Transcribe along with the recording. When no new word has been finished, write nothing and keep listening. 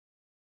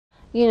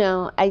You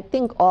know, I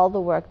think all the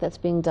work that's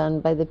being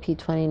done by the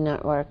P20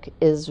 Network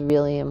is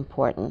really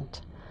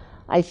important.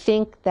 I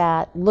think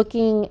that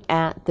looking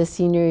at the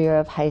senior year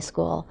of high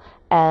school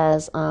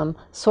as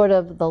sort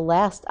of the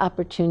last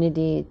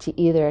opportunity to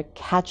either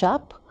catch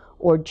up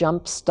or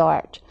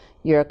jumpstart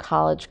your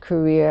college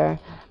career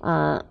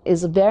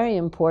is very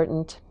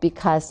important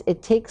because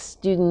it takes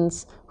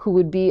students who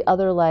would be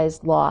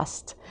otherwise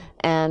lost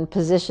and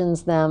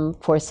positions them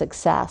for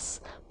success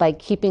by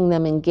keeping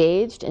them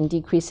engaged and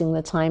decreasing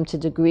the time to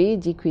degree,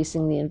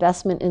 decreasing the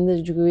investment in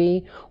the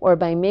degree, or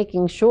by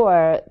making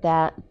sure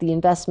that the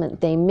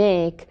investment they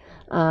make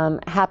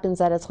happens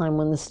at a time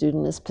when the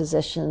student is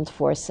positioned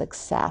for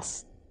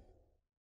success.